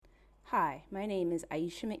Hi, my name is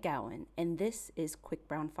Aisha McGowan, and this is Quick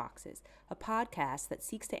Brown Foxes, a podcast that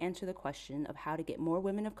seeks to answer the question of how to get more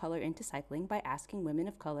women of color into cycling by asking women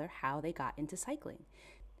of color how they got into cycling.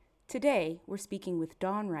 Today, we're speaking with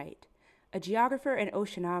Dawn Wright, a geographer and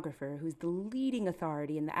oceanographer who's the leading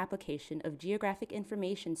authority in the application of geographic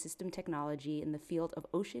information system technology in the field of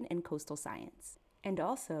ocean and coastal science, and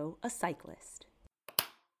also a cyclist.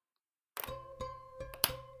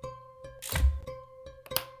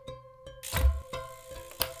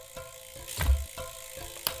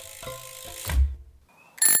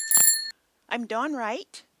 I'm Dawn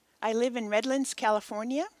Wright. I live in Redlands,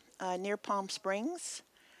 California, near Palm Springs.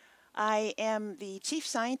 I am the chief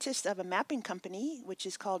scientist of a mapping company, which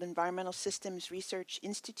is called Environmental Systems Research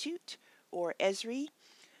Institute, or ESRI.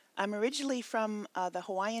 I'm originally from the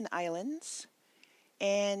Hawaiian Islands,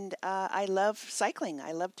 and I love cycling.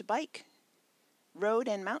 I love to bike, road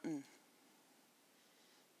and mountain.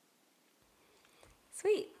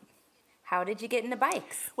 Sweet. How did you get into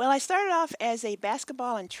bikes? Well, I started off as a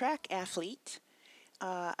basketball and track athlete.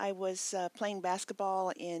 I was playing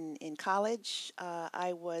basketball in college.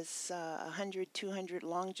 I was 100, 200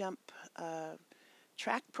 long jump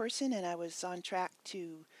track person, and I was on track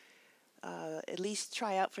to at least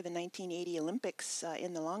try out for the 1980 Olympics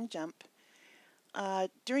in the long jump.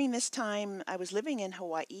 During this time, I was living in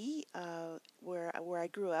Hawaii, where I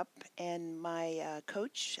grew up, and my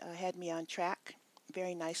coach had me on track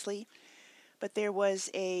very nicely. But there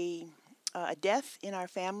was a death in our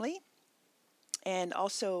family, and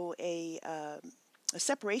also a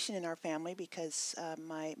separation in our family because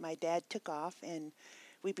my dad took off, and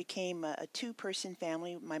we became a two-person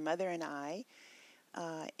family, my mother and I.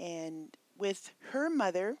 And with her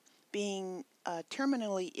mother being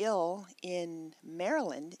terminally ill in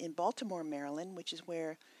Maryland, in Baltimore, Maryland, which is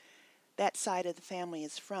where that side of the family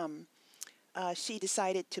is from, she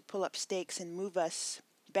decided to pull up stakes and move us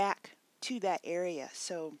back to that area.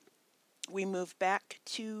 So we moved back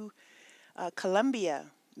to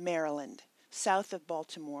Columbia, Maryland, south of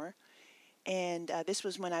Baltimore. And this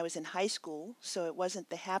was when I was in high school, so it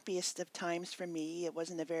wasn't the happiest of times for me. It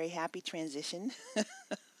wasn't a very happy transition.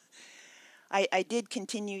 I did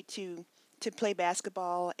continue to play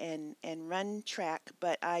basketball and run track,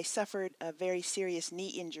 but I suffered a very serious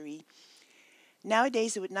knee injury.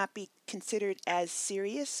 Nowadays, it would not be considered as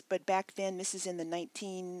serious, but back then, this is in the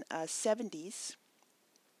 1970s.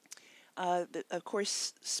 Of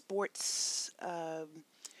course, sports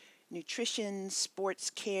nutrition, sports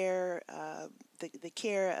care, the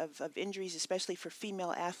care of injuries, especially for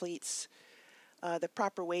female athletes, the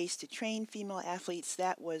proper ways to train female athletes,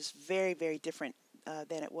 that was very, very different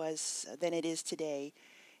than it is today.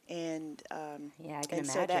 And Yeah, I can and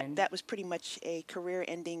so imagine. that was pretty much a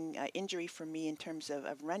career-ending injury for me in terms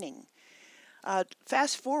of running.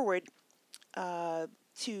 Fast forward uh,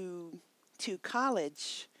 to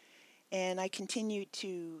college, and I continued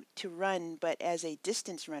to run, but as a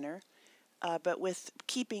distance runner, but with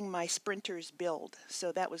keeping my sprinter's build.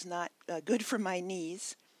 So that was not good for my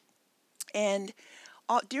knees. And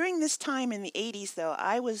during this time in the 80s, though,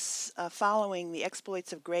 I was following the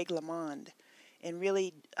exploits of Greg LeMond. And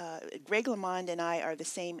really, Greg LeMond and I are the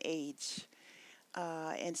same age.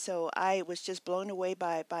 And so I was just blown away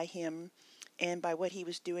by him and by what he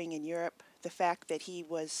was doing in Europe. The fact that he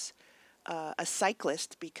was a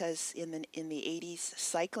cyclist, because in the 80s,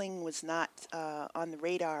 cycling was not on the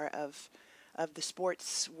radar of the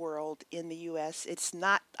sports world in the U.S. It's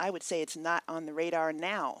not. I would say it's not on the radar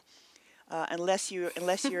now, unless you're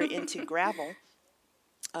into gravel.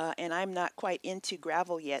 And I'm not quite into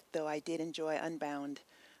gravel yet, though I did enjoy Unbound.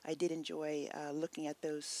 I did enjoy looking at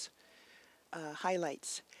those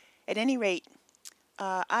highlights. At any rate,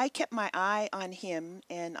 I kept my eye on him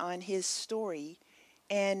and on his story.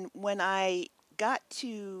 And when I got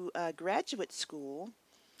to graduate school,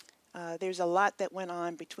 there's a lot that went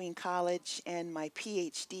on between college and my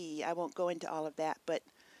PhD. I won't go into all of that, but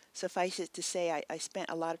suffice it to say, I spent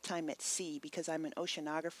a lot of time at sea because I'm an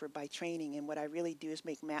oceanographer by training, and what I really do is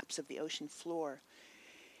make maps of the ocean floor.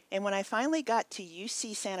 And when I finally got to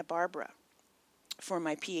UC Santa Barbara for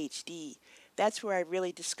my PhD, that's where I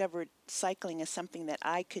really discovered cycling as something that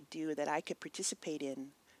I could do, that I could participate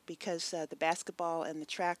in, because the basketball and the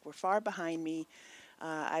track were far behind me.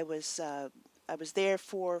 I was there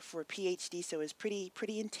for a PhD, so it was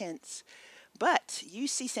pretty intense. But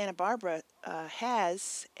UC Santa Barbara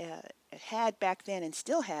had back then and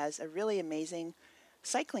still has a really amazing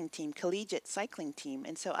cycling team, collegiate cycling team,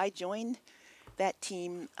 and so I joined that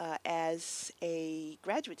team as a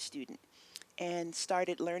graduate student and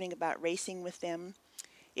started learning about racing with them.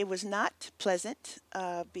 It was not pleasant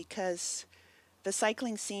because the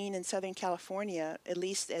cycling scene in Southern California, at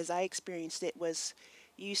least as I experienced it, was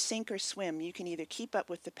you sink or swim. You can either keep up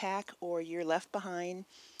with the pack or you're left behind,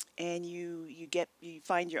 and you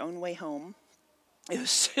find your own way home. It was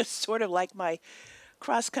sort of like my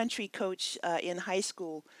cross country coach in high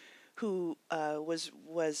school, who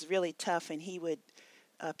was really tough, and he would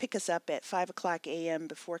pick us up at 5 o'clock a.m.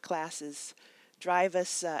 before classes, drive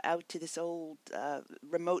us out to this old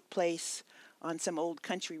remote place on some old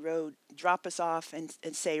country road, drop us off, and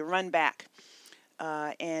say, "Run back."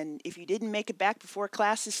 And if you didn't make it back before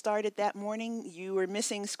classes started that morning, you were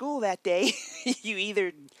missing school that day. You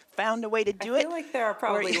either found a way to I do it, feel like there are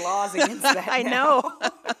or probably laws against that I now. know.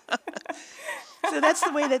 So that's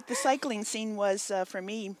the way that the cycling scene was for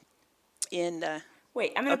me. In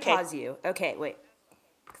Wait, I'm going to Okay, pause you. Okay, wait.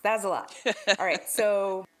 'Cause that's a lot. All right,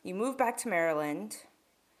 so you moved back to Maryland,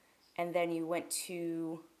 and then you went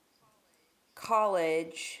to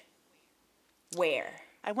college. Where?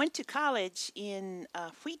 I went to college in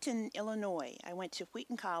Wheaton, Illinois. I went to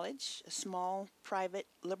Wheaton College, a small private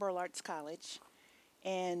liberal arts college,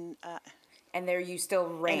 and And there you still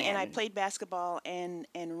and I ran. played basketball and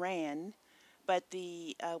ran. But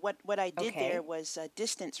the what I did there Okay, was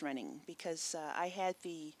distance running, because I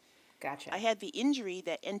gotcha. had the injury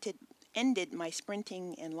that ended my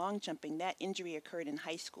sprinting and long jumping. That injury occurred in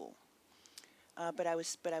high school, but I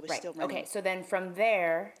was Right. still Okay, running. so then from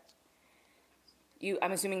there,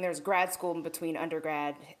 I'm assuming there's grad school in between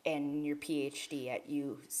undergrad and your PhD at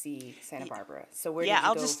UC Santa Y- Barbara. So where Yeah, did you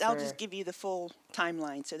I'll go just I'll just for? give you the full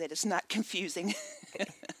timeline so that it's not confusing.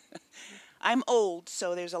 I'm old,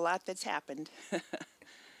 so there's a lot that's happened.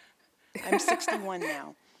 I'm 61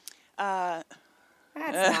 now. Uh,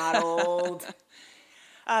 That's not old.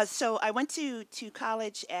 so I went to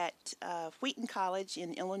college at Wheaton College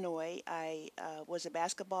in Illinois. I was a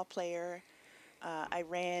basketball player. I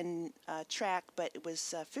ran track, but it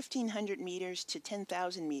was 1,500 meters to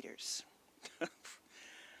 10,000 meters.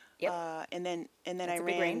 Yep, And then I that's a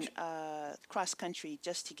big ran range. cross country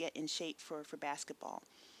just to get in shape for basketball.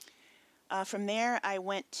 From there, I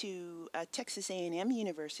went to Texas A&M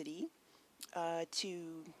University uh,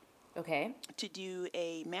 to Okay. to do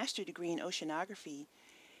a master degree in oceanography,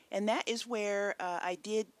 and that is where I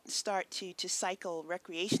did start to cycle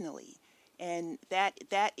recreationally, and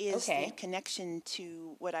that is the Okay. connection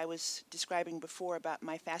to what I was describing before about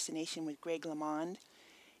my fascination with Greg LeMond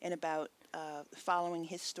and about following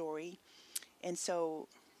his story. And so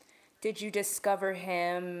Did you discover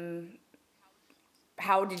him?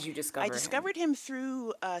 How did you I discover him? discovered him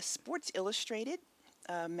through Sports Illustrated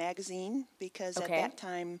magazine, because at Okay. that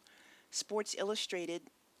time, Sports Illustrated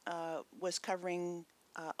was covering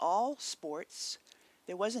all sports.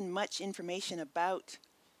 There wasn't much information about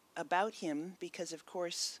him because, of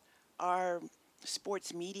course, our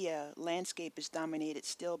sports media landscape is dominated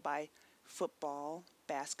still by football,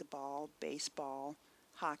 basketball, baseball,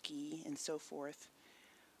 hockey, and so forth.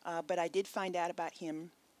 But I did find out about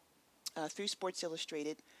him through Sports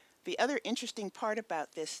Illustrated. The other interesting part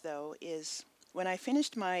about this, though, is when I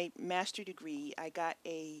finished my master degree,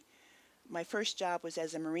 my first job was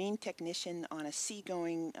as a marine technician on a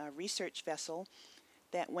seagoing research vessel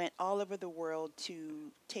that went all over the world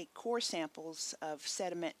to take core samples of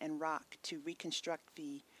sediment and rock to reconstruct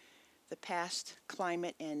the past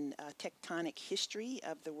climate and tectonic history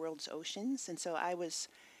of the world's oceans. And so I was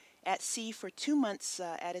at sea for 2 months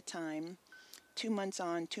at a time, 2 months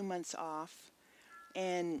on, 2 months off.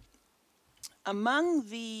 And among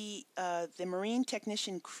the marine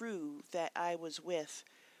technician crew that I was with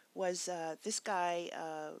was this guy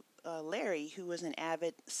Larry, who was an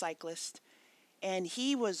avid cyclist, and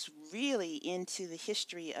he was really into the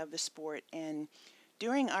history of the sport. And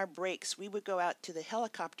during our breaks, we would go out to the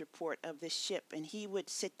helicopter port of this ship, and he would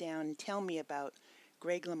sit down and tell me about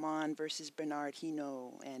Greg LeMond versus Bernard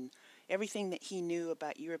Hinault and everything that he knew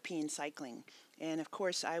about European cycling. And of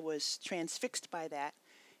course, I was transfixed by that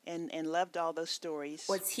and loved all those stories.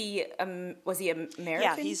 Was he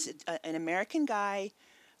Yeah, American? he's an American guy,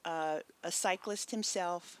 a cyclist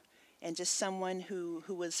himself, and just someone who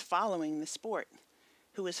was following the sport,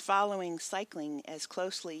 who was following cycling as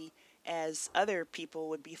closely as other people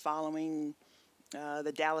would be following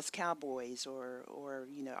the Dallas Cowboys or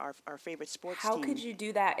our favorite sports How could team. you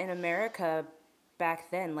do that in America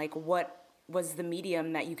back then? Like, what was the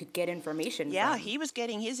medium that you could get information Yeah, from? he was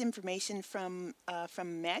getting his information from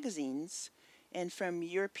magazines and from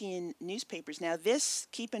European newspapers. Now,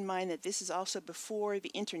 keep in mind that this is also before the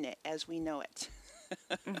internet as we know it.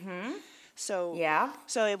 Mm-hmm. So, Yeah.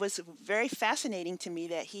 so it was very fascinating to me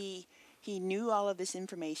that he knew all of this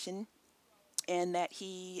information, and that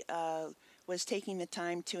he was taking the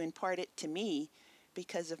time to impart it to me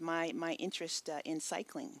because of my interest in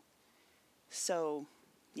cycling. So,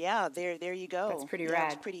 yeah, there you That's go. pretty Yeah, it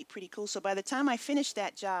was rad. pretty cool. So by the time I finished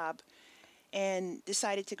that job and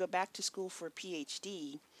decided to go back to school for a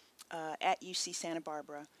PhD at UC Santa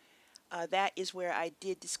Barbara, that is where I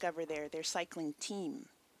did discover their cycling team.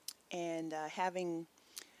 And having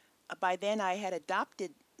by then I had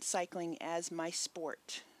adopted cycling as my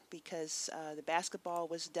sport because the basketball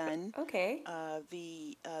was done. Okay.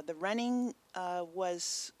 The running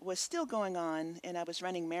was still going on, and I was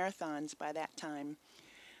running marathons by that time.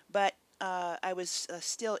 But I was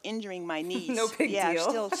still injuring my No knees. big Yeah,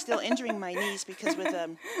 deal. still injuring my knees because with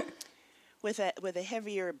a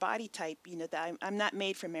heavier body type, that I'm not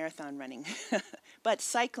made for marathon running. But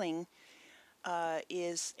cycling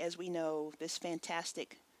is, as we know, this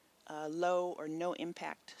fantastic low or no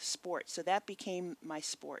impact sport. So that became my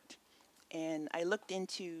sport, and I looked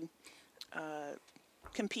into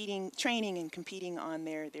training and competing on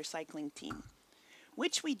their cycling team,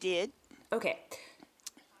 which we did. Okay.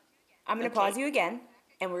 I'm going to Okay. pause you again,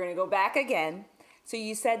 and we're going to go back again. So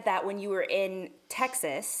you said that when you were in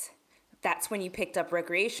Texas, that's when you picked up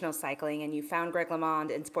recreational cycling and you found Greg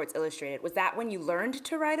LeMond and Sports Illustrated. Was that when you learned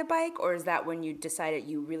to ride a bike, or is that when you decided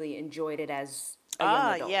you really enjoyed it as a young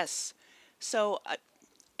Ah, adult? yes. So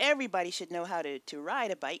everybody should know how to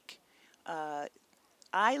ride a bike. Uh,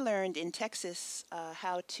 I learned in Texas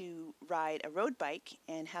how to ride a road bike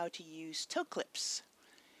and how to use toe clips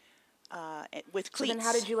with So then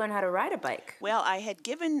how cleats. did you learn how to ride a bike? Well, I had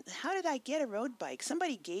given. How did I get a road bike?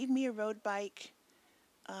 Somebody gave me a road bike.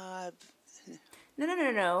 Uh,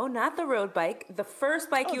 No, not the road bike. The first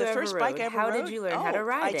bike oh, you the ever first bike rode. I ever How did rode. you learn how to Oh,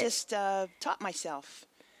 I ride it? just taught myself.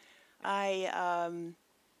 I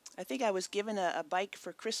I think I was given a bike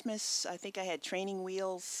for Christmas. I think I had training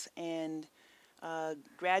wheels, and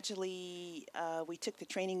gradually we took the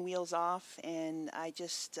training wheels off, and I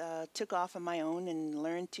just took off on my own and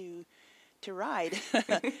learned to ride.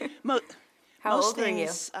 Mo- How Most old were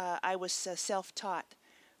you? things I was self-taught.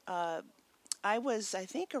 Uh, I was, I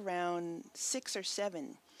think, around 6 or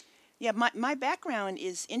 7. Yeah, my background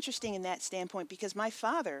is interesting in that standpoint because my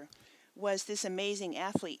father was this amazing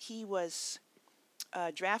athlete. He was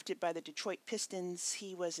drafted by the Detroit Pistons.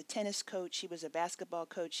 He was a tennis coach. He was a basketball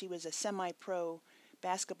coach. He was a semi-pro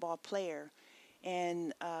basketball player.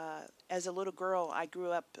 And as a little girl, I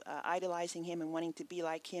grew up idolizing him and wanting to be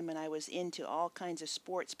like him. And I was into all kinds of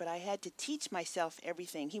sports, but I had to teach myself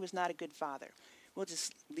everything. He was not a good father. We'll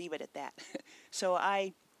just leave it at that. So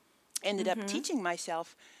I ended up Mm-hmm. teaching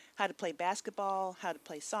myself how to play basketball, how to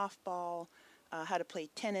play softball, how to play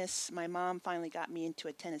tennis. My mom finally got me into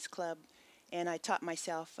a tennis club, and I taught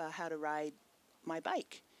myself how to ride my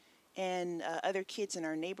bike. And other kids in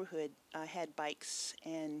our neighborhood had bikes,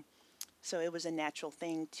 and so it was a natural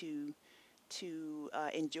thing to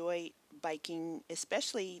enjoy biking,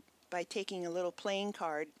 especially by taking a little playing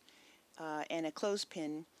card and a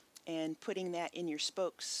clothespin and putting that in your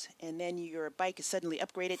spokes, and then your bike is suddenly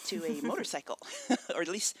upgraded to a motorcycle, or at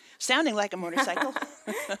least sounding like a motorcycle.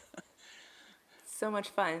 So much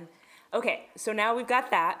fun. Okay, so now we've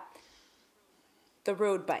got that. The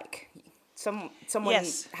road bike. Someone.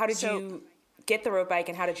 Yes. How did So you get the road bike,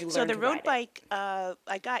 and how did you so learn the to road ride it? bike,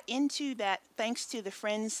 I got into that thanks to the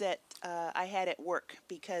friends that I had at work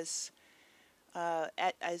because,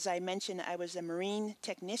 as I mentioned, I was a marine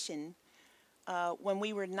technician when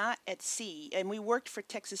we were not at sea, and we worked for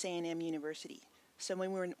Texas A&M University. So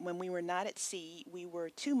when we were not at sea, we were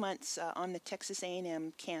 2 months on the Texas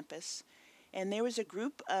A&M campus, and there was a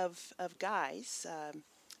group of guys,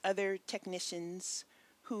 other technicians,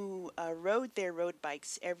 who rode their road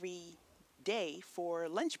bikes every day for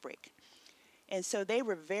lunch break. And so they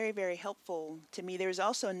were very helpful to me. There was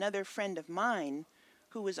also another friend of mine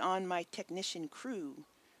who was on my technician crew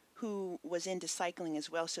who was into cycling as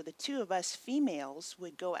well. So the two of us females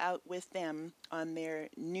would go out with them on their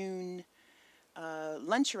noon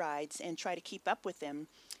lunch rides and try to keep up with them.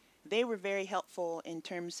 They were very helpful in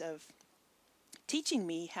terms of teaching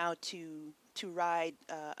me how to ride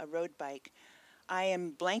a road bike. I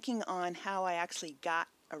am blanking on how I actually got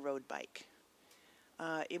a road bike.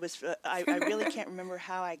 It was I really can't remember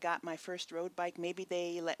how I got my first road bike. Maybe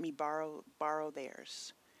they let me borrow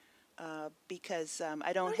theirs because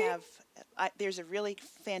I don't Okay. have. There's a really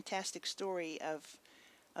fantastic story of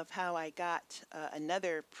how I got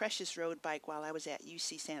another precious road bike while I was at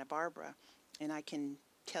UC Santa Barbara, and I can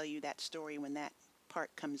tell you that story when that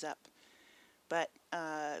part comes up. But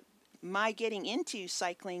my getting into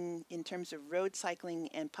cycling in terms of road cycling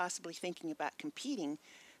and possibly thinking about competing,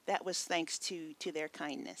 that was thanks to their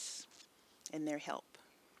kindness and their help.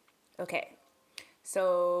 Okay,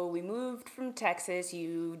 So we moved from Texas.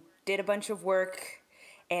 You did a bunch of work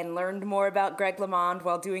and learned more about Greg LeMond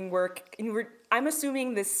while doing work. And I'm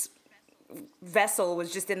assuming this vessel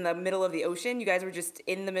was just in the middle of the ocean. You guys were just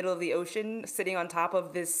in the middle of the ocean, sitting on top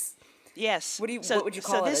of this. Yes. What would you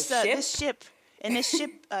call it? A ship? This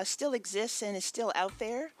ship still exists and is still out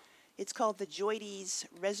there. It's called the JOIDES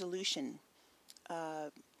Resolution.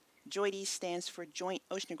 JOIDES stands for Joint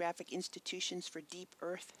Oceanographic Institutions for Deep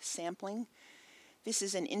Earth Sampling. This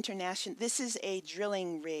is a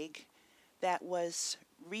drilling rig that was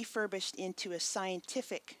refurbished into a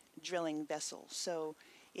scientific drilling vessel. So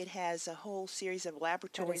it has a whole series of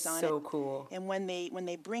laboratories on it. That is so cool. And when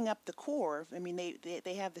they bring up the core, I mean,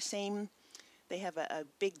 they have the same, they have a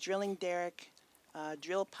big drilling derrick,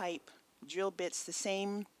 drill pipe, drill bits, the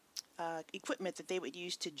same equipment that they would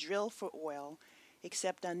use to drill for oil,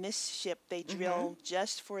 except on this ship they drill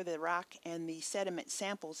just for the rock and the sediment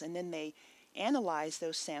samples, and then they analyze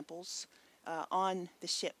those samples on the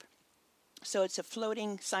ship. So it's a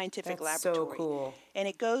floating scientific laboratory. So cool. And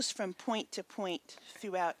it goes from point to point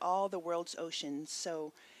throughout all the world's oceans.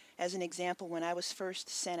 So as an example, when I was first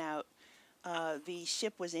sent out, the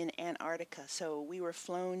ship was in Antarctica. So we were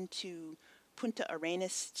flown to Punta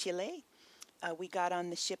Arenas, Chile. We got on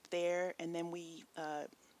the ship there, and then we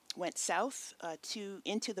went south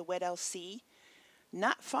into the Weddell Sea.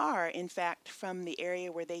 Not far, in fact, from the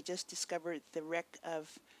area where they just discovered the wreck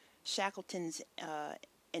of Shackleton's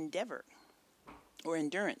Endeavour, or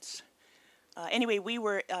Endurance. Anyway, we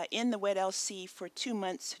were in the Weddell Sea for 2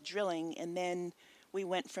 months drilling, and then we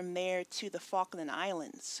went from there to the Falkland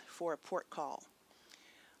Islands for a port call.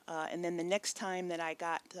 And then the next time that I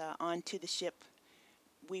got onto the ship,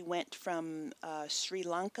 we went from Sri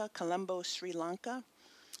Lanka, Colombo, Sri Lanka,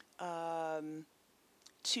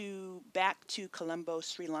 back to Colombo,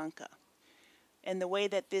 Sri Lanka. And the way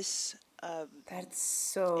that this That's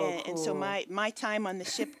so cool. And so my time on the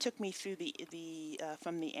ship took me through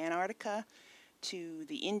from the Antarctica to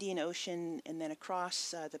the Indian Ocean and then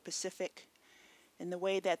across the Pacific. And the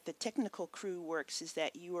way that the technical crew works is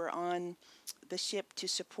that you are on the ship to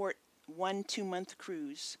support 1 2-month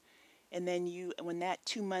cruise, and then when that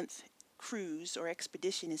 2-month cruise or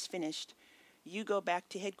expedition is finished, you go back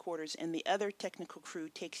to headquarters and the other technical crew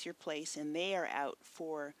takes your place, and they are out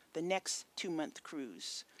for the next 2-month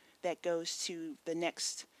cruise that goes to the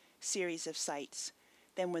next series of sites.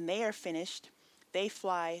 Then when they are finished, they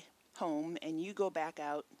fly home and you go back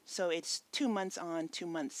out. So it's 2 months on, 2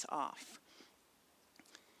 months off.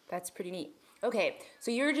 That's pretty neat. Okay,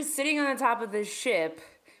 so you're just sitting on the top of this ship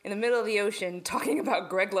in the middle of the ocean talking about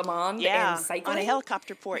Greg LeMond and cycling? On a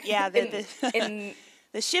helicopter port. Yeah,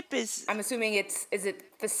 the ship is... I'm assuming is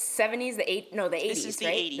it the 70s, the 80s, this is the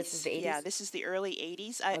right? 80s. This is the 80s? Yeah, this is the early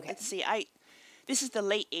 80s. Okay. Let's see, this is the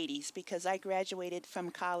late 80s because I graduated from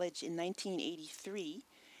college in 1983,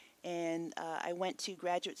 and I went to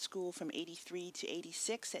graduate school from 83 to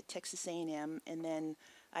 86 at Texas A&M, and then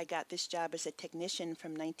I got this job as a technician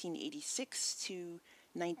from 1986 to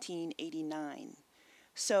 1989.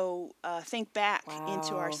 So think back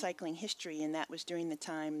into our cycling history, and that was during the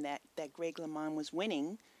time that Greg LeMond was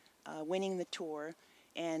winning the Tour,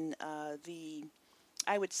 and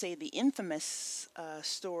I would say the infamous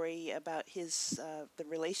story about the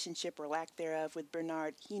relationship or lack thereof with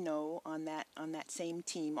Bernard Hinault on that same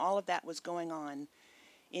team. All of that was going on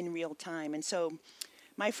in real time, and so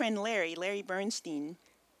my friend Larry Bernstein,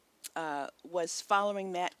 was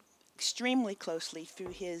following that extremely closely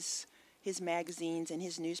through his magazines and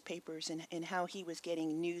his newspapers and how he was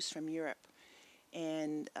getting news from Europe.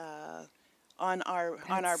 And on our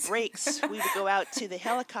breaks, we would go out to the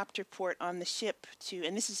helicopter port on the ship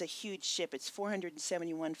and this is a huge ship. It's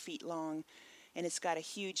 471 feet long, and it's got a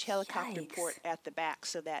huge helicopter port at the back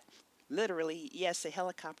so that literally, yes, a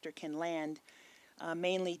helicopter can land,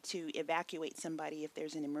 mainly to evacuate somebody if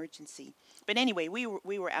there's an emergency. But anyway, we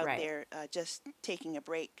were out there just taking a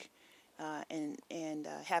break and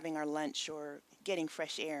having our lunch or getting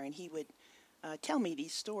fresh air, and he would tell me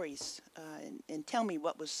these stories and tell me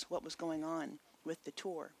what was going on with the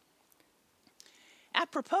tour.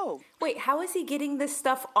 Apropos. Wait, how is he getting this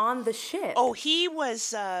stuff on the ship? Oh, he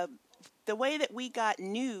was the way that we got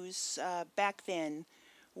news back then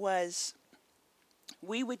was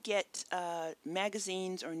we would get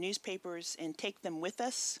magazines or newspapers and take them with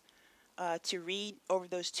us to read over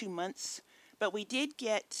those 2 months. But we did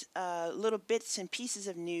get little bits and pieces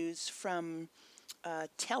of news from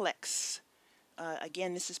telex.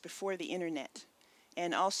 Again, this is before the internet.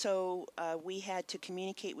 And also, we had to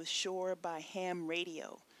communicate with shore by ham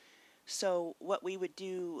radio. So what we would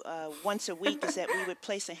do once a week is that we would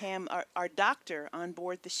place our doctor on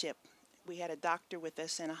board the ship. we had a doctor with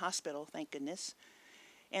us in a hospital, thank goodness.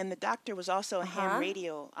 And the doctor was also a ham Uh-huh.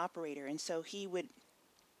 radio operator, and so he would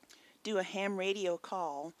do a ham radio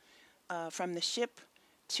call from the ship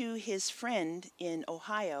to his friend in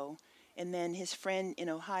Ohio, and then his friend in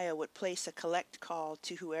Ohio would place a collect call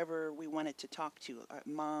to whoever we wanted to talk to,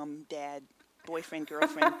 mom, dad, boyfriend,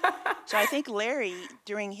 girlfriend. So I think Larry,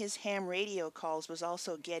 during his ham radio calls, was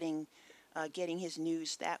also getting his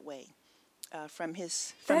news that way from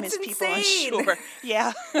That's his people on insane. shore.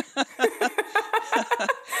 Yeah.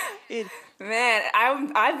 it, Man,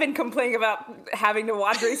 I've been complaining about having to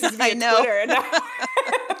watch races I via know. Twitter, and now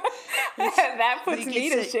It's, that puts me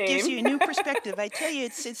to it gives shame. you a new perspective. I tell you,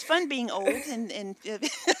 it's fun being old, and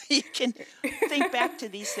you can think back to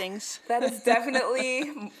these things. That is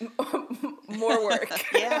definitely more work.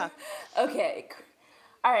 Yeah. Okay.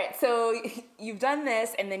 All right. So you've done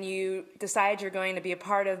this, and then you decide you're going to be a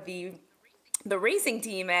part of the racing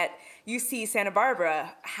team at UC Santa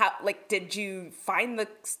Barbara. How, like, did you find the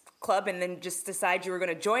club and then just decide you were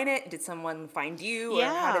going to join it? Did someone find you, or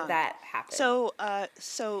how did Yeah. that happen?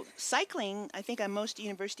 So cycling, I think on most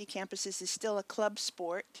university campuses, is still a club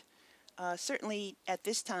sport. Certainly at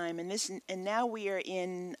this time, and now we are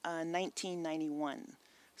in 1991.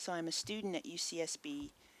 So I'm a student at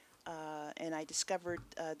UCSB, and I discovered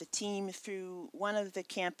the team through one of the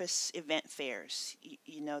campus event fairs.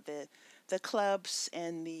 You know, the clubs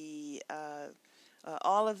and the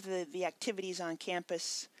all of the activities on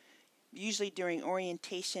campus, usually during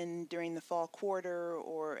orientation during the fall quarter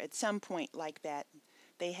or at some point like that.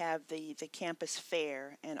 They have the campus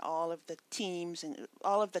fair, and all of the teams and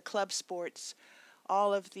all of the club sports,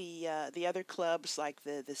 all of the other clubs like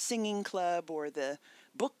the singing club or the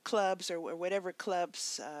book clubs or whatever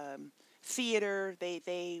clubs, theater,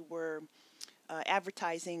 they were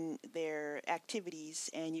advertising their activities,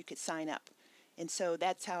 and you could sign up. And so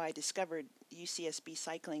that's how I discovered UCSB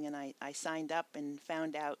cycling, and I signed up and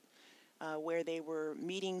found out where they were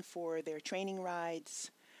meeting for their training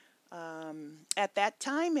rides. At that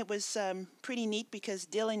time, it was pretty neat because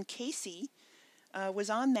Dylan Casey was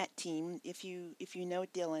on that team. If you know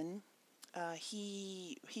Dylan,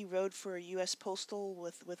 he rode for U.S. Postal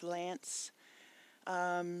with Lance.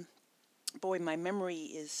 Boy, my memory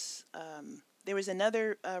is. There was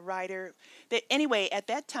another rider. Anyway, at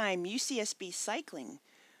that time, UCSB cycling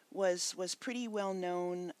was pretty well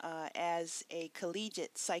known as a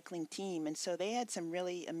collegiate cycling team, and so they had some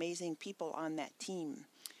really amazing people on that team.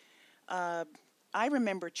 Uh, I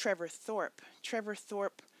remember Trevor Thorpe. Trevor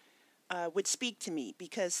Thorpe would speak to me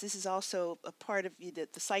because this is also a part of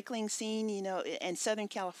the cycling scene, you know, in Southern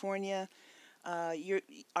California. You're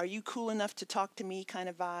Are you cool enough to talk to me kind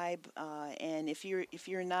of vibe, and if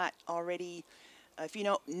you're not already, if you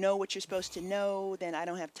don't know what you're supposed to know, then I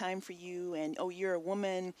don't have time for you. And oh, you're a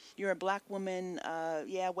woman, you're a black woman,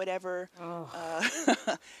 yeah, whatever. Oh,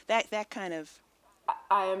 uh, that kind of.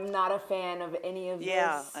 I am not a fan of any of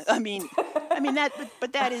Yeah, this. I mean that,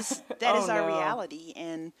 but that Oh is our no. reality,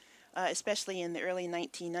 and especially in the early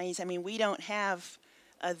 1990s. I mean, we didn't have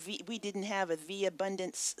a The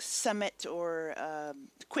Abundance Summit or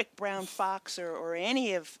Quick Brown Fox or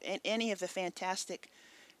any of the fantastic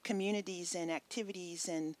communities and activities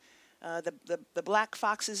and the Black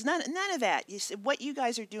Foxes. None of that. What you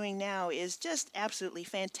guys are doing now is just absolutely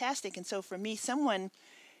fantastic. And so for me, someone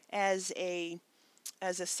as a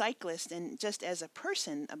cyclist and just as a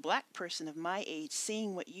person, a black person of my age,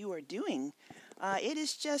 seeing what you are doing, it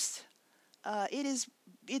is just it is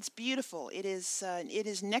it's beautiful. It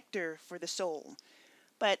is nectar for the soul.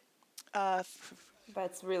 But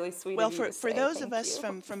That's really sweet well, of you for to for say. those of Thank us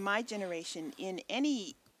you. from my generation, in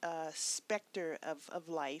any specter of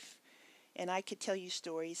life, and I could tell you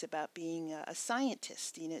stories about being a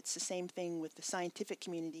scientist. You know, it's the same thing with the scientific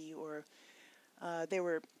community, or there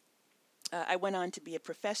were I went on to be a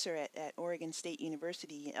professor at Oregon State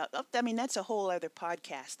University. I mean, that's a whole other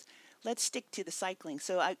podcast. Let's stick to the cycling.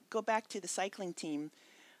 So I go back to the cycling team.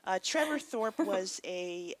 Trevor Thorpe was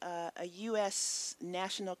a U.S.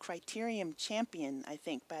 national criterium champion, I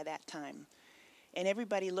think, by that time, and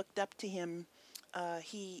everybody looked up to him.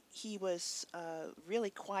 He was a really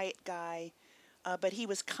quiet guy, but he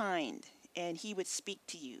was kind, and he would speak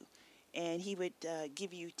to you, and he would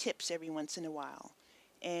give you tips every once in a while.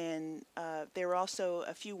 And there were also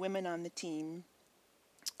a few women on the team.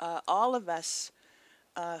 All of us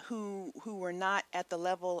who were not at the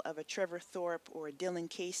level of a Trevor Thorpe or a Dylan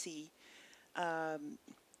Casey. Um,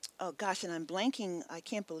 oh gosh, and I'm blanking. I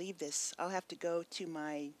can't believe this. I'll have to go to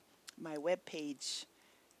my web page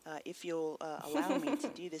if you'll allow me to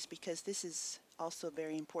do this, because this is also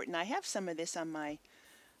very important. I have some of this on my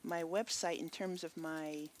website in terms of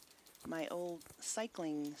my my old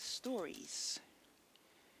cycling stories.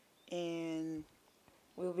 And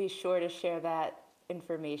We'll be sure to share that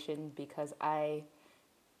information because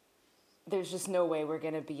there's just no way we're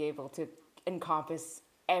going to be able to encompass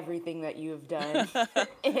everything that you've done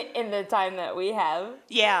in the time that we have.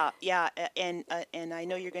 yeah, and I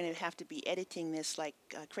know you're going to have to be editing this like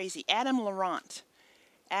crazy. Adam Laurent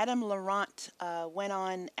went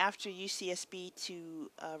on after UCSB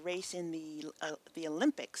to race in the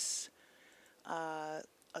Olympics,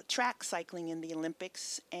 track cycling in the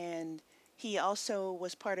Olympics, and he also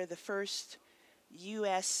was part of the first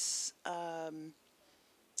U.S.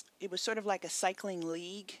 It was sort of like a cycling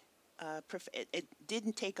league. It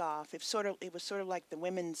didn't take off. It was sort of like the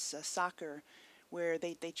women's soccer, where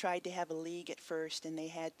they tried to have a league at first, and they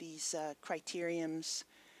had these criteriums,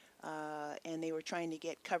 and they were trying to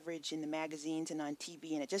get coverage in the magazines and on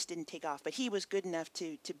TV, and it just didn't take off. But he was good enough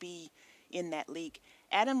to be in that league.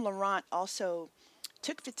 Adam Laurent also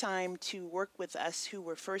took the time to work with us who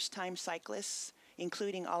were first-time cyclists,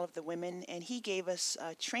 including all of the women, and he gave us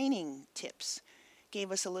training tips,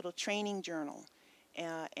 gave us a little training journal,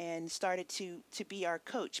 and started to be our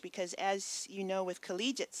coach. Because as you know, with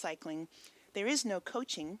collegiate cycling, there is no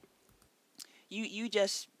coaching. You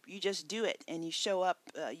just do it, and you show up.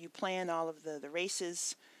 You plan all of the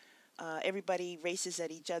races. Everybody races at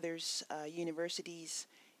each other's universities,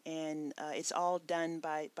 and it's all done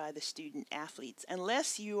by the student athletes,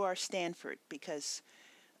 unless you are Stanford, because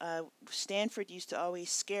Stanford used to always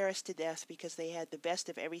scare us to death because they had the best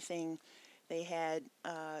of everything.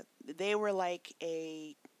 They were like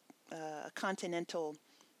a continental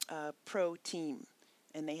pro team,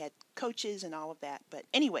 and they had coaches and all of that. But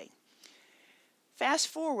anyway, fast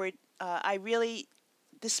forward, I really,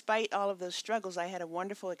 despite all of those struggles, I had a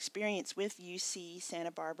wonderful experience with UC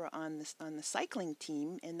Santa Barbara on the cycling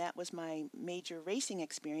team, and that was my major racing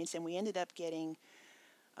experience. And we ended up getting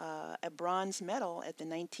a bronze medal at the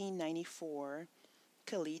 1994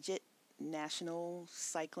 Collegiate National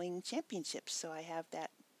Cycling Championships. So I have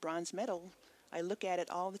that bronze medal. I look at it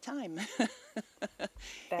all the time. And it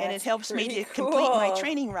That's helps me pretty to complete my cool.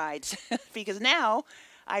 training rides because now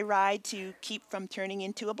I ride to keep from turning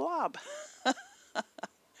into a blob.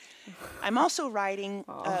 I'm also riding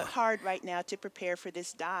Oh, hard right now to prepare for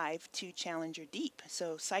this dive to Challenger Deep.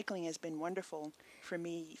 So cycling has been wonderful for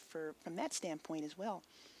me from that standpoint as well.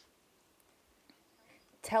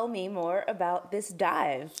 tell me more about this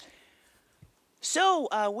dive. So,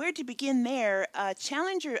 where to begin there?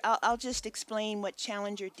 I'll just explain what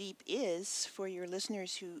Challenger Deep is for your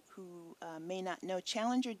listeners who may not know.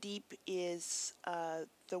 Challenger Deep is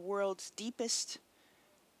the world's deepest,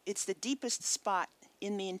 it's the deepest spot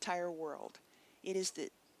in the entire world. It is the,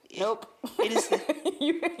 it, Nope. it is the,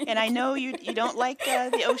 You- and I know you don't like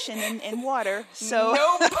the ocean and water, so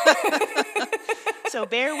nope. so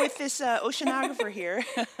bear with this oceanographer here.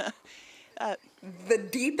 The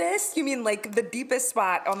deepest? You mean like the deepest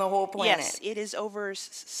spot on the whole Yes, planet? it is over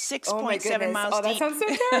Oh my 6.7 goodness. miles Oh, that deep. sounds so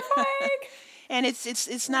terrifying. And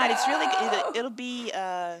it's not. It's really No. it'll be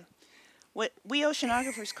what we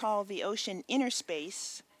oceanographers call the ocean inner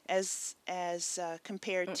space as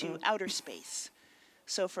compared to outer space.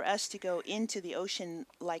 So for us to go into the ocean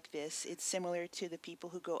like this, it's similar to the people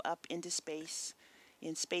who go up into space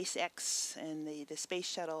in SpaceX and the space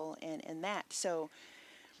shuttle and that. So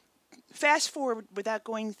fast forward without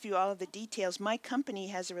going through all of the details, my company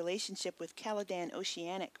has a relationship with Caladan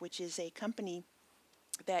Oceanic, which is a company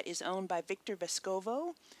that is owned by Victor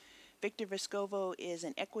Vescovo. Victor Vescovo is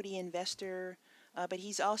an equity investor, but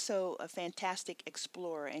he's also a fantastic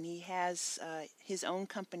explorer, and he has his own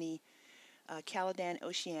company, Caladan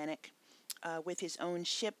Oceanic, with his own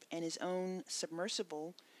ship and his own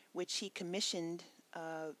submersible, which he commissioned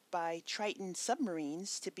by Triton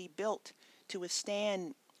submarines to be built to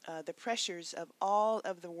withstand the pressures of all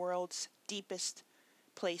of the world's deepest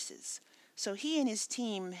places. So he and his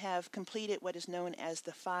team have completed what is known as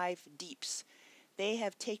the 5 deeps. They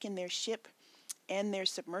have taken their ship and their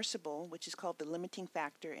submersible, which is called the limiting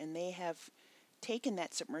factor, and they have taken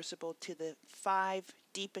that submersible to the 5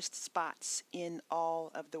 deepest spots in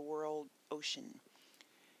all of the world ocean,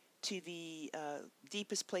 to the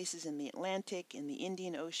deepest places in the Atlantic, in the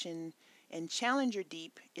Indian Ocean, and Challenger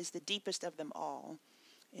Deep is the deepest of them all.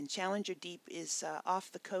 And Challenger Deep is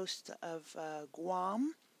off the coast of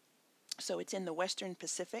Guam, so it's in the Western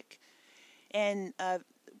Pacific. And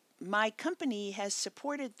my company has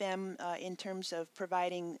supported them in terms of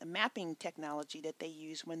providing mapping technology that they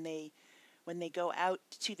use when they go out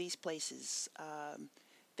to these places.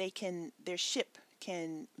 Their ship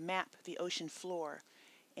can map the ocean floor,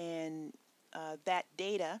 and that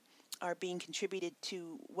data are being contributed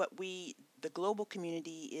to what the global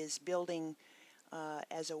community, is building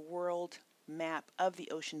as a world map of the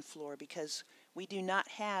ocean floor, because we do not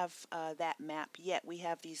have that map yet. We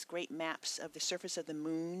have these great maps of the surface of the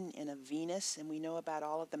moon and of Venus, and we know about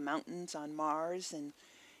all of the mountains on Mars and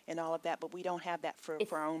all of that, but we don't have that for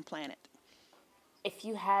our own planet. If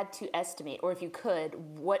you had to estimate, or if you could,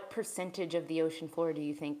 what percentage of the ocean floor do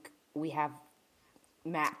you think we have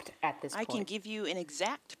mapped at this I can point? give you an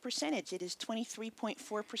exact percentage. It is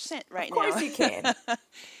 23.4% right Of now. course you can.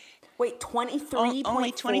 Wait, 23.4?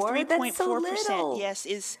 Only That's so 23.4%, little. yes,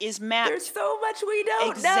 is mapped. There's so much we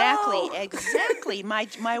don't Exactly, know. exactly.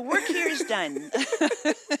 My work here is done.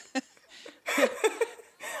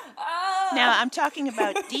 Now I'm talking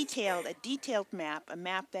about a detailed map, a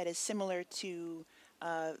map that is similar to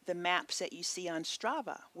the maps that you see on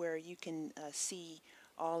Strava, where you can see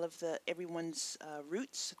all of everyone's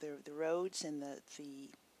routes, the roads and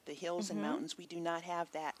the hills and mountains. We do not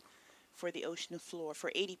have that for the ocean floor,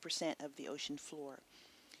 for 80% of the ocean floor.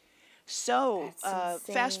 So That's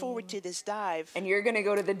fast forward insane. to this dive. And you're going to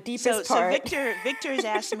go to the deepest So part. Victor has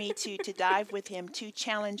asked me to dive with him to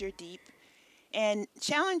Challenger Deep. And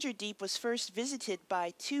Challenger Deep was first visited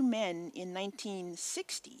by two men in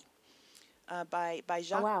 1960, by Oh,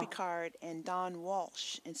 Jacques wow. Picard and Don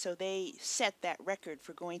Walsh. And so they set that record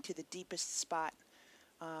for going to the deepest spot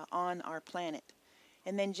on our planet.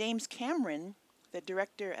 And then James Cameron, the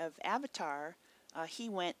director of Avatar, he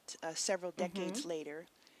went several decades later.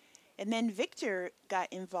 And then Victor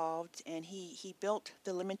got involved, and he built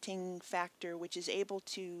the limiting factor, which is able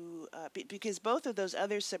to, because both of those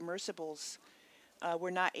other submersibles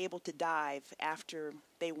were not able to dive after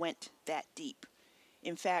they went that deep.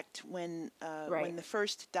 In fact, when the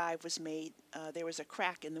first dive was made, there was a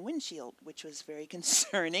crack in the windshield, which was very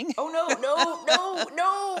concerning. Oh, no.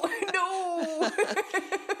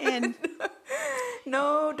 And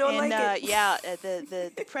No, don't like it. yeah,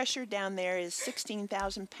 the pressure down there is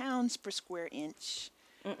 16,000 pounds per square inch.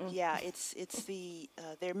 Yeah, it's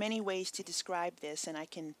there are many ways to describe this, and I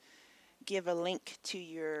can give a link to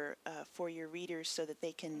your for your readers so that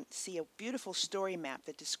they can see a beautiful story map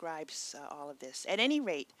that describes all of this. At any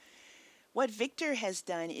rate, what Victor has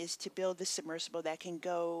done is to build the submersible that can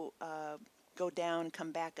go down,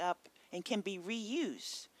 come back up, and can be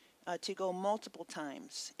reused to go multiple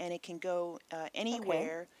times, and it can go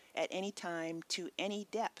anywhere at any time to any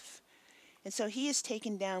depth. And so he has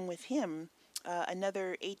taken down with him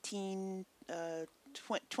another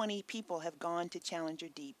 20 people have gone to Challenger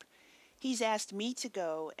Deep. He's asked me to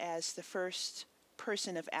go as the first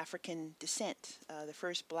person of African descent, the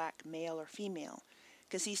first black male or female,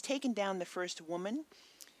 because he's taken down the first woman.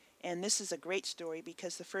 And this is a great story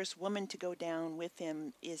because the first woman to go down with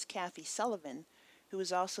him is Kathy Sullivan, who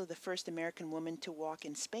is also the first American woman to walk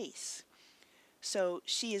in space. So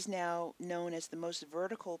she is now known as the most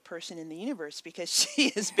vertical person in the universe because she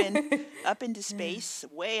has been up into space,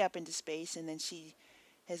 way up into space, and then she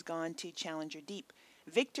has gone to Challenger Deep.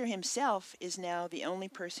 Victor himself is now the only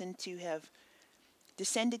person to have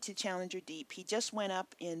descended to Challenger Deep. He just went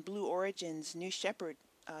up in Blue Origin's New Shepard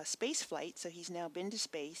space flight, so he's now been to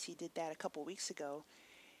space. He did that a couple weeks ago.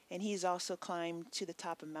 And he's also climbed to the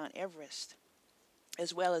top of Mount Everest,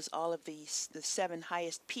 as well as all of the 7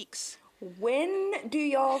 highest peaks. When do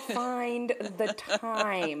y'all find the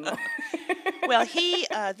time? Well,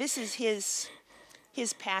 this is his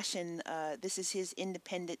passion. This is his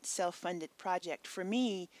independent, self-funded project. For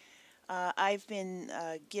me, I've been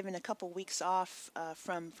given a couple weeks off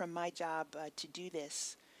from my job to do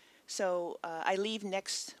this. So I leave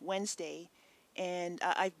next Wednesday, and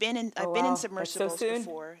I've been in submersibles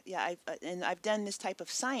before. Yeah, I've done this type of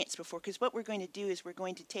science before, because what we're going to do is we're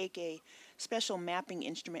going to take a special mapping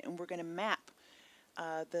instrument and we're going to map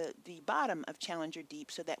the bottom of Challenger Deep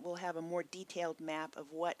so that we'll have a more detailed map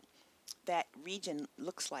of what that region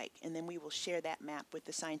looks like, and then we will share that map with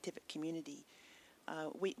the scientific community.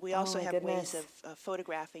 We also have ways of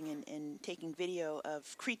photographing and taking video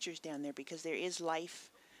of creatures down there, because there is life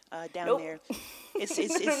down there.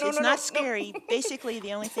 It's not scary. Basically,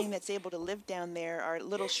 the only thing that's able to live down there are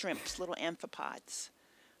little shrimps, little amphipods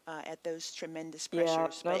at those tremendous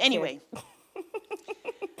pressures. But anyway,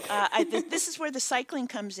 this is where the cycling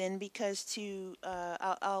comes in, because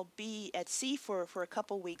I'll be at sea for a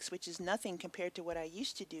couple weeks, which is nothing compared to what I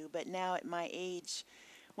used to do. But now at my age,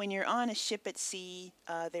 when you're on a ship at sea,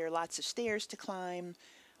 there are lots of stairs to climb.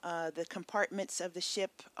 The compartments of the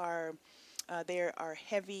ship there are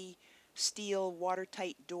heavy steel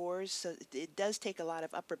watertight doors, so it does take a lot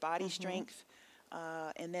of upper body strength.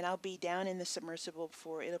 And then I'll be down in the submersible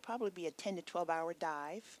it'll probably be a 10 to 12 hour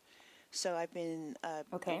dive. So I've been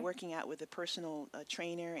Okay. working out with a personal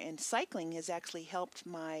trainer, and cycling has actually helped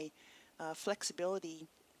my flexibility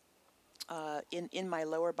in my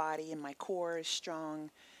lower body, and my core is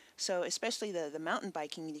strong. So especially the mountain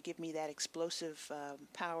biking to give me that explosive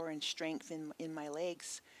power and strength in my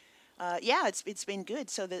legs. Yeah, it's been good.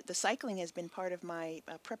 So the cycling has been part of my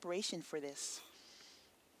preparation for this.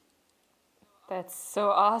 That's so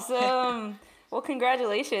awesome. Well,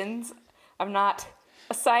 congratulations. I'm not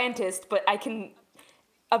a scientist, but I can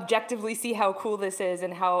objectively see how cool this is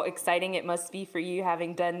and how exciting it must be for you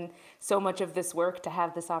having done so much of this work to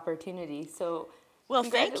have this opportunity. So, Well,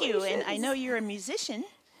 thank you, and I know congratulations. you're a musician,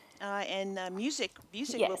 and music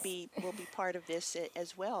Yes. will be part of this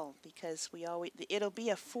as well, because we always it'll be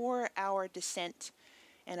a 4 hour descent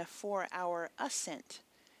and a 4 hour ascent,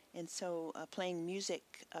 and so playing music,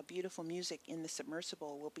 beautiful music in the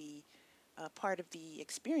submersible will be part of the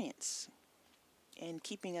experience and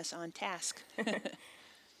keeping us on task.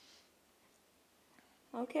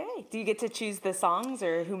 Okay. Do you get to choose the songs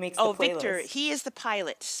or who makes the Oh, Victor, playlist? he is the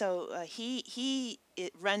pilot, so he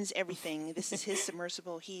it runs everything. This is his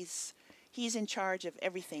submersible. He's in charge of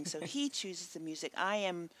everything, so he chooses the music. I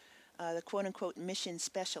am the quote unquote mission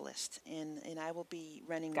specialist, and I will be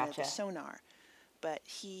running the Gotcha. sonar. But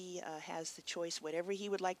he has the choice. Whatever he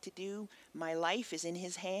would like to do, my life is in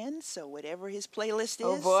his hands. So whatever his playlist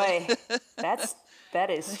Oh is, boy. That's that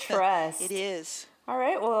is it trust. is. All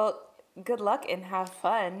right. Well, good luck and have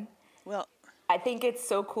fun. Well, I think it's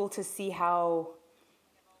so cool to see how,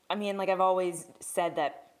 I mean, like I've always said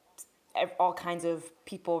that all kinds of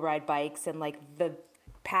people ride bikes and like the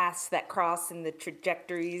paths that cross and the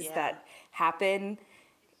trajectories yeah. that happen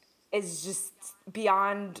is just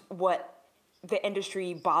beyond what the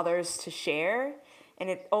industry bothers to share. And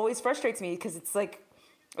it always frustrates me because it's like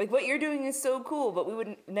what you're doing is so cool, but we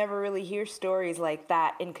would never really hear stories like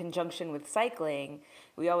that in conjunction with cycling.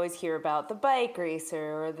 We always hear about the bike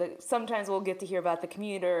racer, or the sometimes we'll get to hear about the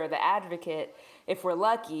commuter or the advocate if we're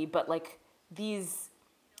lucky, but like these,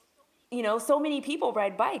 so many people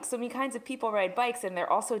ride bikes, so many kinds of people ride bikes, and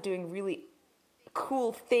they're also doing really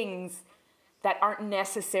cool things that aren't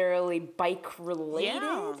necessarily bike related.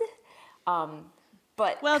 Yeah.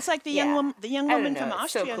 But Well, it's like yeah, the young I don't woman know. from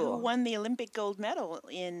It's so Austria who cool. won the Olympic gold medal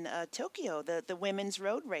in Tokyo. The women's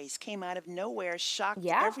road race came out of nowhere, shocked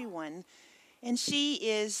Yeah. everyone, and she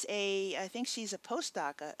is I think she's a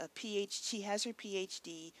postdoc, a PhD. She has her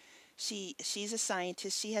PhD. She's a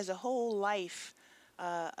scientist. She has a whole life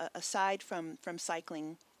aside from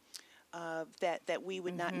cycling that we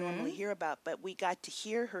would not normally hear about. But we got to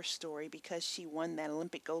hear her story because she won that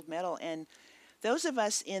Olympic gold medal. And those of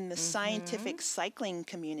us in the scientific cycling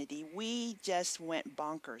community, we just went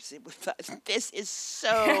bonkers. It was this is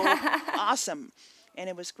so awesome, and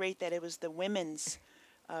it was great that it was the women's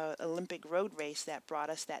Olympic road race that brought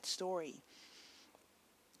us that story.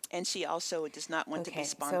 And she also does not want to be Okay, so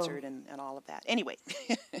sponsored and all of that. Anyway,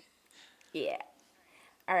 yeah.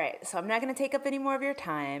 All right, so I'm not going to take up any more of your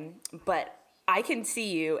time, but I can see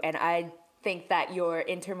you, and I think that your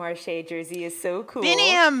Intermarché jersey is so cool.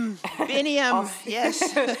 Biniam, Biniam, Also, yes,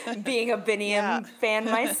 being a yeah, Biniam fan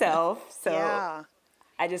myself, so yeah.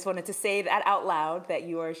 I just wanted to say that out loud that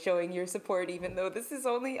you are showing your support, even though this is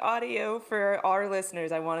only audio for our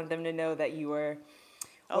listeners. I wanted them to know that you are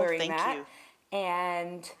Oh, wearing thank that. you.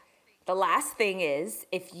 And the last thing is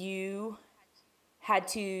if you had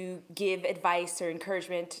to give advice or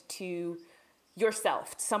encouragement to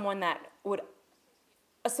yourself, someone that would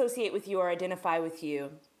associate with you or identify with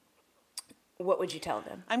you, what would you tell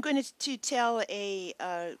them? I'm going to tell a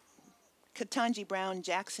Katanji Brown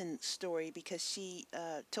Jackson story because she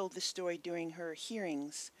told the story during her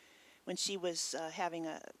hearings when she was having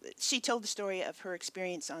a. She told the story of her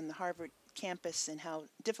experience on the Harvard campus and how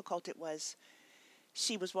difficult it was.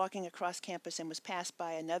 She was walking across campus and was passed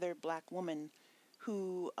by another black woman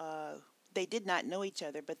who they did not know each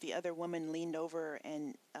other, but the other woman leaned over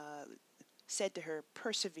and said to her,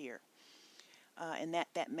 "Persevere." And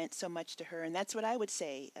that meant so much to her. And that's what I would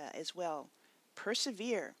say as well.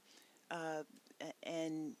 Persevere uh,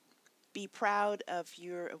 and be proud of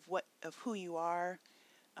of who you are.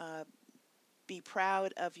 Uh, be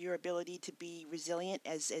proud of your ability to be resilient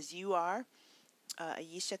as you are,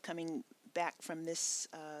 Ayesha, coming back from this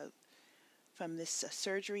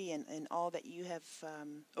surgery and all that you have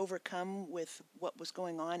overcome with what was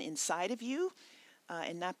going on inside of you,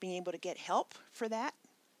 and not being able to get help for that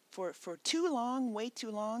for too long, way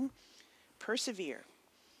too long. Persevere,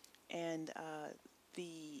 and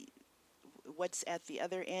the what's at the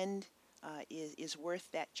other end is worth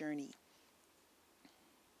that journey.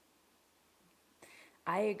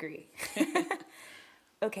 I agree.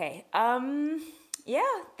 Okay. Yeah,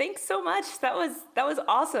 thanks so much. That was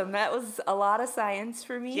awesome. That was a lot of science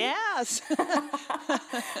for me. Yes.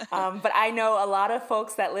 But I know a lot of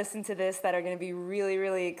folks that listen to this that are going to be really,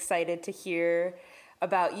 really excited to hear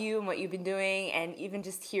about you and what you've been doing, and even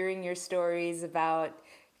just hearing your stories about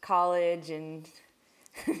college and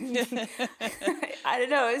I don't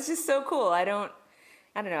know. It's just so cool. I don't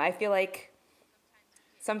know. I feel like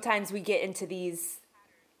sometimes we get into these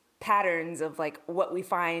patterns of like what we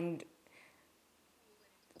find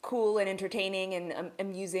cool and entertaining and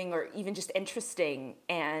amusing or even just interesting,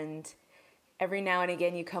 and every now and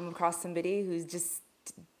again you come across somebody who's just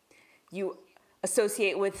you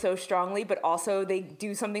associate with so strongly, but also they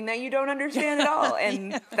do something that you don't understand at all,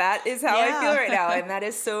 and that is how I feel right now, and that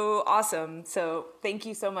is so awesome. So thank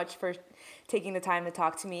you so much for taking the time to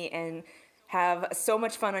talk to me, and have so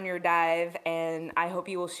much fun on your dive, and I hope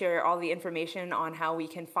you will share all the information on how we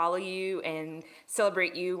can follow you and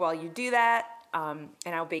celebrate you while you do that. And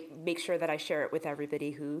I'll make sure that I share it with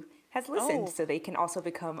everybody who has listened, so they can also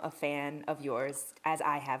become a fan of yours as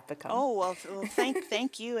I have become. Oh well,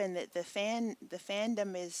 thank you, and the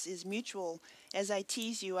fandom is mutual. As I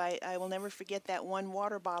tease you, I will never forget that one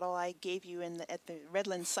water bottle I gave you at the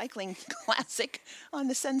Redlands Cycling Classic on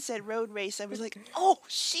the Sunset Road race. I was like, oh,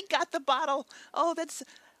 she got the bottle. Oh,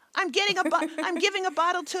 I'm giving a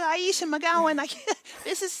bottle to Aisha McGowan.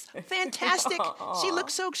 This is fantastic. She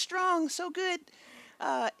looks so strong, so good.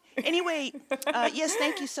 Anyway, yes,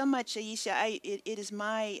 thank you so much, Aisha. It is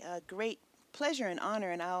my great pleasure and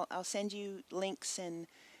honor, and I'll send you links, and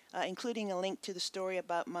including a link to the story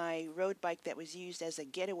about my road bike that was used as a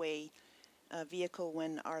getaway vehicle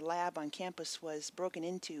when our lab on campus was broken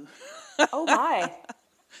into. Oh my.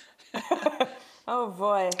 Oh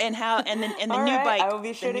boy. And the All new right, bike, I will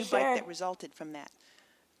be sure the to new bike share. that resulted from that.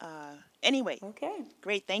 Anyway, Okay.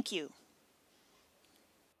 great, thank you.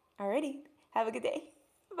 Alrighty. Have a good day.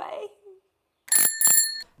 Bye.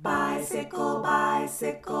 Bicycle,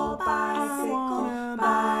 bicycle, bicycle,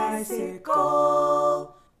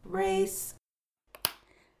 bicycle race.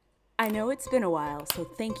 I know it's been a while, so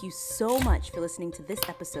thank you so much for listening to this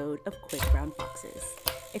episode of Quick Brown Foxes.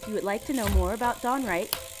 If you would like to know more about Dawn Wright,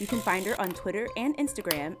 you can find her on Twitter and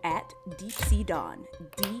Instagram at DeepSeaDawn,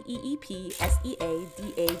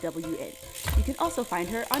 DeepSeaDawn. You can also find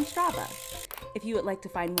her on Strava. If you would like to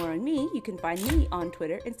find more on me, you can find me on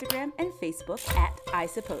Twitter, Instagram, and Facebook at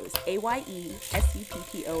ISuppose,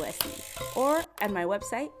 AYESUPPOSE, or at my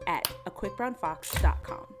website at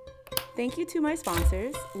aquickbrownfox.com. Thank you to my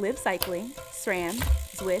sponsors, Live Cycling, SRAM,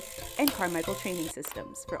 Zwift, and Carmichael Training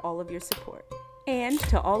Systems for all of your support. And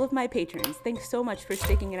to all of my patrons, thanks so much for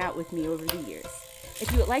sticking it out with me over the years.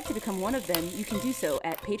 If you would like to become one of them, you can do so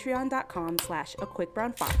at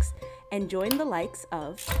patreon.com/aquickbrownfox and join the likes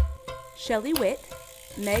of Shelley Witt,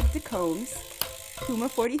 Meg DeCombs,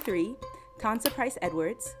 Puma43, Tansa Price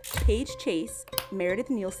Edwards, Paige Chase, Meredith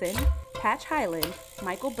Nielsen, Patch Highland,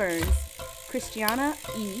 Michael Burns, Christiana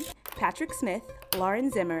E., Patrick Smith,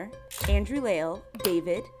 Lauren Zimmer, Andrew Lale,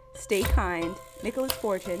 David, Stay Kind, Nicholas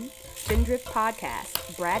Fortin, Spindrift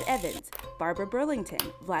Podcast, Brad Evans, Barbara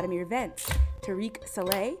Burlington, Vladimir Vence, Tariq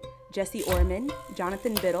Saleh, Jesse Orman,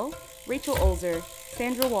 Jonathan Biddle, Rachel Olzer,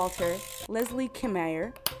 Sandra Walter, Leslie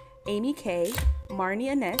Kimmeyer, Amy Kay,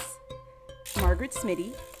 Marnie Ines, Margaret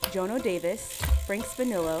Smitty, Jono Davis, Frank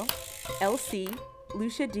Spinillo, LC,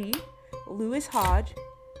 Lucia D., Lewis Hodge,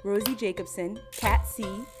 Rosie Jacobson, Kat C.,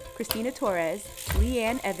 Christina Torres,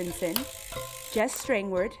 Leanne Evanson, Jess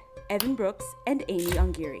Strangward, Evan Brooks, and Amy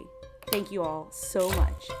Ongiri. Thank you all so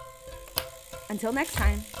much. Until next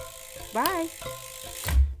time, bye!